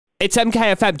It's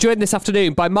MKFM, joined this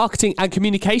afternoon by Marketing and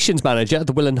Communications Manager at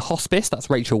the Willen Hospice, that's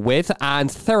Rachael Withe,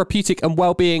 and Therapeutic and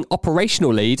Wellbeing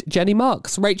Operational Lead, Jenni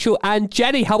Marks. Rachael and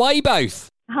Jenni, how are you both?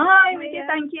 Hi, we're good,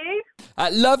 thank you.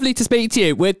 Lovely to speak to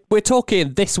you. We're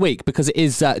talking this week because it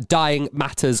is Dying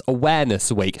Matters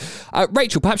Awareness Week.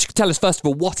 Rachael, perhaps you could tell us first of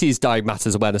all, what is Dying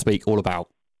Matters Awareness Week all about?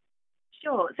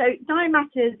 Sure. So Dying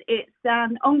Matters, it's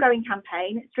an ongoing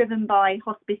campaign. It's driven by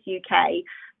Hospice UK.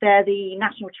 They're the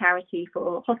national charity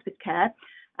for hospice care.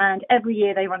 And every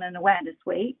year they run an awareness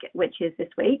week, which is this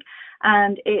week.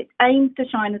 And it aims to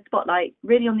shine a spotlight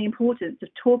really on the importance of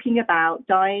talking about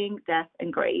dying, death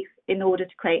and grief in order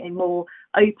to create a more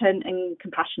open and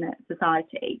compassionate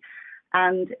society.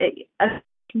 And it's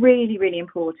really, really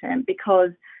important because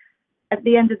at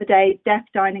the end of the day, death,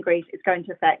 dying and grief is going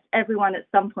to affect everyone at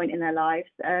some point in their lives.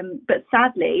 But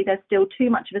sadly, there's still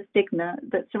too much of a stigma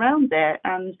that surrounds it.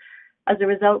 And as a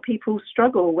result, people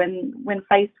struggle when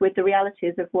faced with the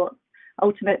realities of what's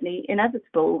ultimately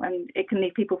inevitable. And it can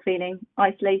leave people feeling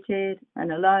isolated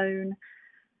and alone.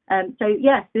 So,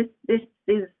 yes, this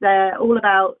is all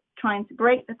about trying to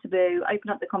break the taboo,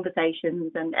 open up the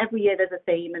conversations. And every year there's a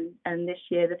theme. And this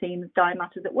year the theme is Dying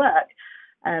Matters at Work.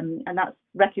 And that's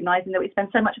recognising that we spend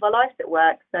so much of our lives at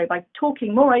work. So by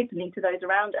talking more openly to those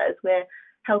around us, we're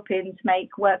helping to make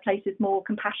workplaces more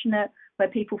compassionate, where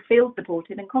people feel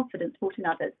supported and confident supporting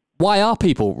others. Why are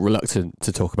people reluctant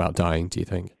to talk about dying, do you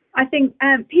think? I think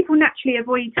people naturally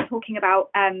avoid talking about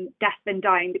death and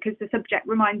dying because the subject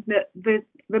reminds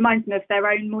them of their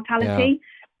own mortality.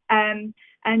 Yeah.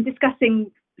 And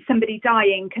discussing somebody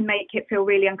dying can make it feel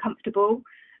really uncomfortable.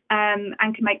 And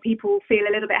can make people feel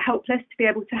a little bit helpless to be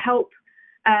able to help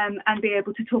and be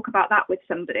able to talk about that with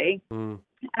somebody.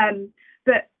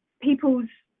 But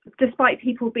despite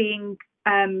people being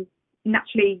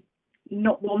naturally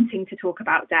not wanting to talk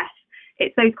about death,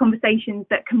 it's those conversations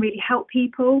that can really help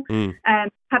people.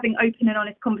 Having open and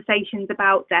honest conversations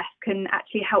about death can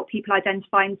actually help people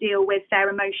identify and deal with their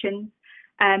emotions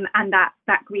and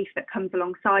that grief that comes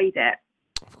alongside it.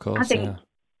 Of course, I think,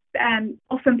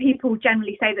 often people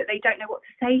generally say that they don't know what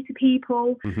to say to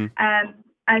people,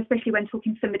 especially when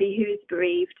talking to somebody who is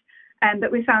bereaved.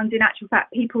 But we found in actual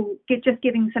fact, people just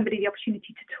giving somebody the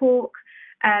opportunity to talk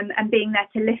and being there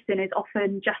to listen is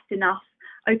often just enough.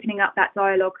 Opening up that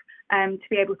dialogue to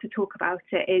be able to talk about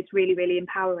it is really, really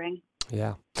empowering.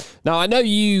 Yeah. Now, I know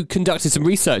you conducted some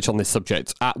research on this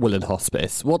subject at Willen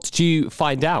Hospice. What did you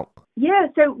find out? Yeah,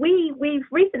 so we've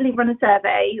recently run a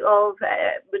survey of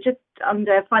just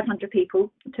under 500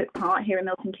 people who took part here in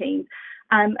Milton Keynes.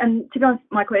 And to be honest,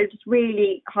 Michael, it just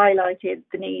really highlighted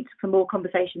the need for more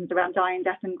conversations around dying,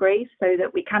 death and grief so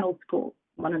that we can all support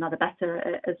one another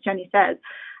better, as Jenni says.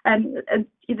 And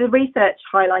the research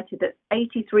highlighted that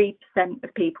 83%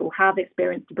 of people have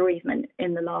experienced bereavement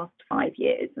in the last 5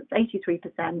 years. That's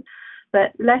 83%.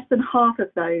 But less than half of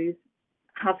those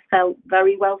have felt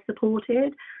very well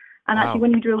supported. And actually,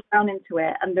 when you drill down into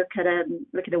it and look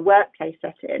at a workplace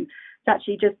setting, it's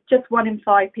actually just 1 in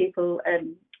 5 people.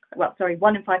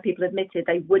 1 in 5 people admitted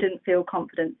they wouldn't feel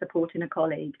confident supporting a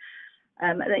colleague.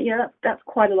 That's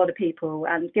quite a lot of people.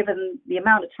 And given the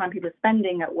amount of time people are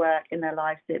spending at work in their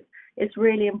lives, it's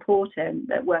really important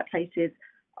that workplaces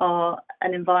are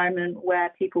an environment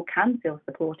where people can feel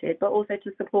supported, but also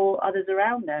to support others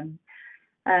around them.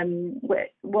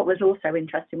 What was also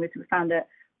interesting was we found that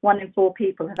 1 in 4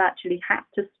 people have actually had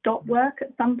to stop work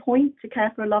at some point to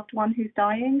care for a loved one who's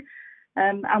dying.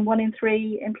 And 1 in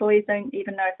 3 employees don't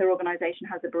even know if their organisation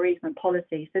has a bereavement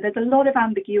policy. So there's a lot of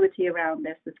ambiguity around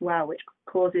this as well, which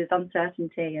causes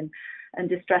uncertainty and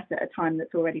distress at a time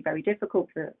that's already very difficult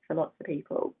for lots of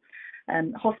people.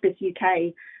 Hospice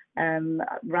UK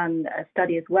ran a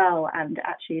study as well, and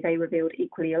actually they revealed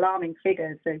equally alarming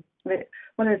figures. So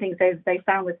one of the things they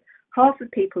found was half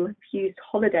of people have used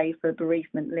holiday for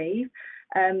bereavement leave,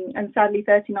 and sadly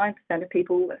 39% of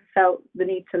people felt the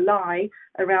need to lie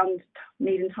around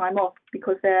needing time off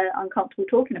because they're uncomfortable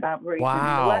talking about bereavement.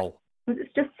 Wow.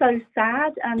 It's just so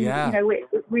sad, and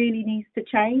it really needs to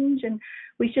change, and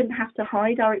we shouldn't have to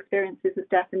hide our experiences of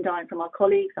death and dying from our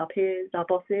colleagues, our peers, our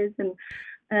bosses,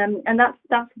 and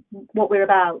that's what we're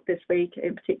about this week.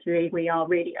 In particular, we are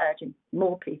really urging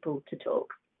more people to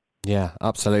talk. Yeah,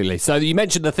 absolutely. So you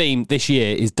mentioned the theme this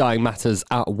year is Dying Matters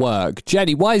at Work.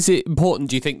 Jenni, why is it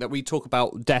important, do you think, that we talk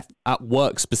about death at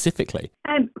work specifically?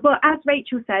 Well, as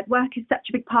Rachael said, work is such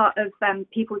a big part of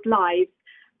people's lives.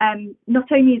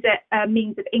 Not only is it a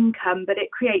means of income, but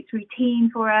it creates routine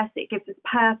for us, it gives us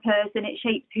purpose, and it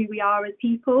shapes who we are as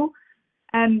people.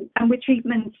 And with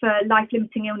treatments for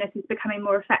life-limiting illnesses becoming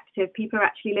more effective, people are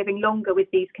actually living longer with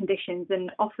these conditions and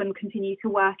often continue to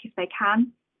work if they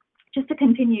can. just to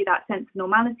continue that sense of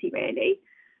normality, really.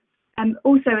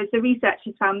 Also, as the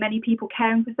researchers found, many people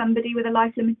caring for somebody with a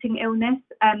life-limiting illness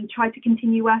try to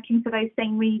continue working for those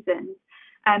same reasons,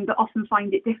 but often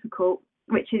find it difficult,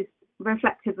 which is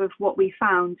reflective of what we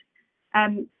found.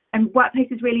 And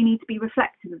workplaces really need to be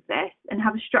reflective of this and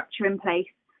have a structure in place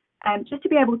just to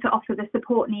be able to offer the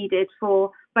support needed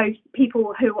for both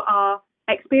people who are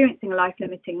experiencing a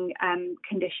life-limiting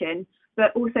condition,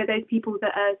 but also those people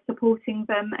that are supporting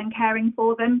them and caring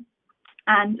for them,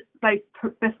 and both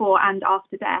before and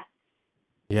after death.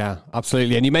 Yeah,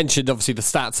 absolutely. And you mentioned obviously the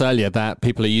stats earlier that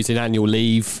people are using annual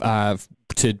leave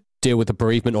to deal with the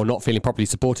bereavement or not feeling properly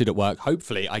supported at work.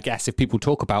 Hopefully, I guess if people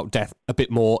talk about death a bit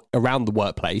more around the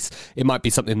workplace, it might be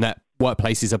something that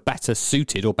workplaces are better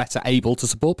suited or better able to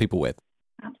support people with.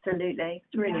 Absolutely.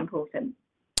 It's really important.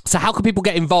 So how can people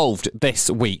get involved this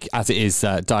week as it is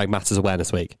Dying Matters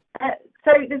Awareness Week?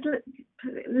 So there's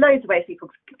loads of ways people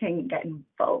can get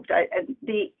involved.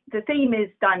 The theme is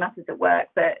Dying Matters at Work,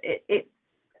 but it's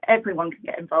everyone can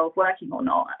get involved, working or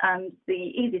not. And the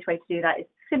easiest way to do that is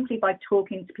simply by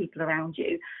talking to people around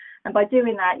you. And by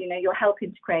doing that, you're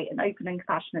helping to create an open and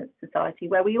compassionate society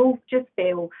where we all just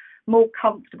feel more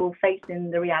comfortable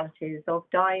facing the realities of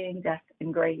dying, death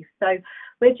and grief. So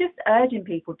we're just urging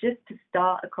people just to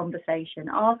start a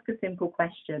conversation, ask a simple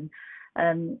question.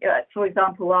 For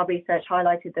example, our research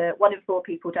highlighted that 1 in 4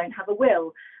 people don't have a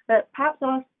will, but perhaps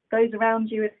ask those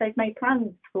around you if they've made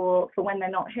plans for when they're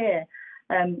not here.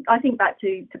 I think back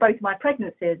to both of my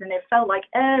pregnancies, and it felt like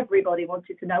everybody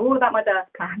wanted to know all about my birth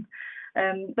plan,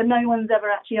 but no one's ever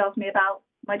actually asked me about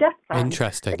my death plan.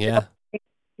 Interesting, yeah.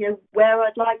 Where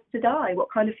I'd like to die, what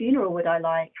kind of funeral would I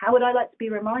like, how would I like to be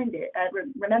remembered,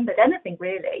 anything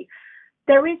really.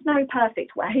 There is no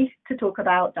perfect way to talk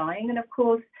about dying, and of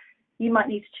course you might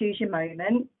need to choose your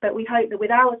moment, but we hope that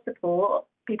with our support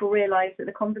people realise that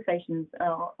the conversations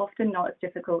are often not as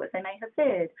difficult as they may have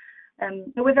feared.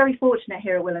 But we're very fortunate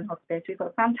here at Willen Hospice. We've got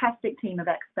a fantastic team of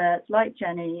experts like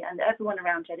Jenni and everyone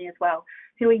around Jenni as well,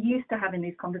 who are used to having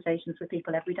these conversations with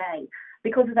people every day.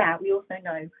 Because of that, we also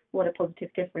know what a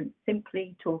positive difference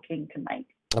simply talking can make.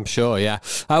 I'm sure, yeah.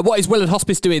 What is Willen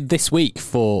Hospice doing this week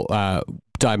for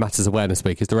Dying Matters Awareness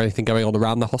Week? Is there anything going on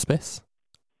around the hospice?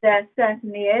 There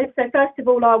certainly is. So first of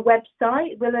all, our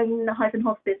website,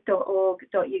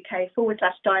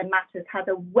 willen-hospice.org.uk/Dying Matters, has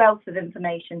a wealth of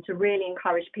information to really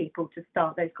encourage people to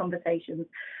start those conversations.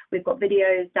 We've got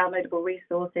videos, downloadable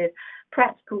resources,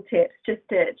 practical tips just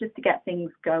to get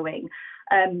things going.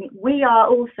 We are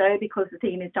also, because the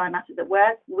theme is Dying Matters at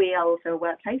Work, we are also a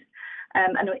workplace.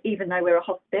 And even though we're a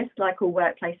hospice, like all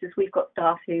workplaces, we've got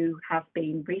staff who have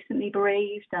been recently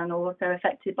bereaved and also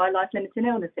affected by life-limiting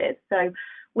illnesses. So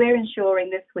we're ensuring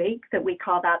this week that we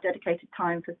carve out dedicated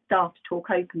time for staff to talk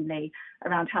openly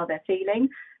around how they're feeling.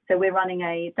 So we're running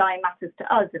a Dying Matters to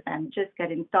Us event, just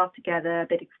getting staff together, a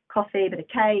bit of coffee, a bit of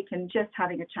cake, and just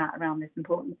having a chat around this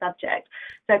important subject.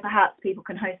 So perhaps people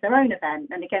can host their own event.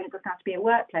 And again, it doesn't have to be a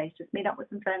workplace, just meet up with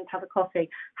some friends, have a coffee,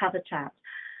 have a chat.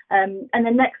 And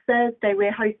then next Thursday,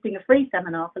 we're hosting a free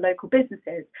seminar for local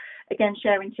businesses, again,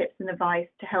 sharing tips and advice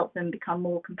to help them become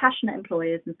more compassionate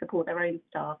employers and support their own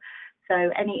staff. So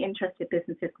any interested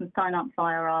businesses can sign up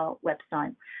via our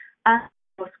website. And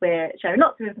of course, we're sharing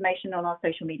lots of information on our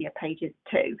social media pages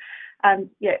too. And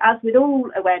as with all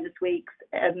awareness weeks,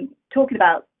 talking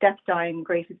about death, dying, and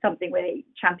grief is something we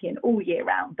champion all year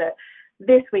round. But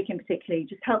this week in particular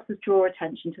just helps us draw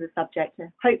attention to the subject to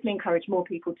hopefully encourage more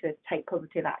people to take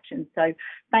positive action. So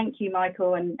thank you,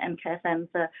 Michael and MKFM,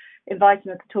 for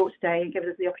inviting us to talk today and giving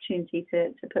us the opportunity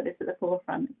to put this at the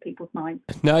forefront of people's minds.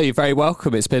 No, you're very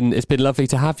welcome. It's been lovely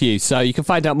to have you. So you can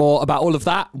find out more about all of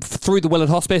that through the Willen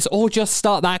Hospice, or just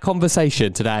start that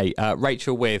conversation today.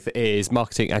 Rachael Withe is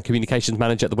Marketing and Communications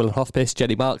Manager at the Willen Hospice.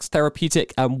 Jenni Marks,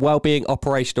 Therapeutic and Wellbeing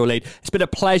Operational Lead. It's been a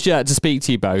pleasure to speak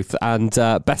to you both, and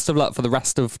best of luck for the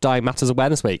rest of Dying Matters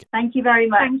Awareness Week. Thank you very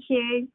much. Thank you.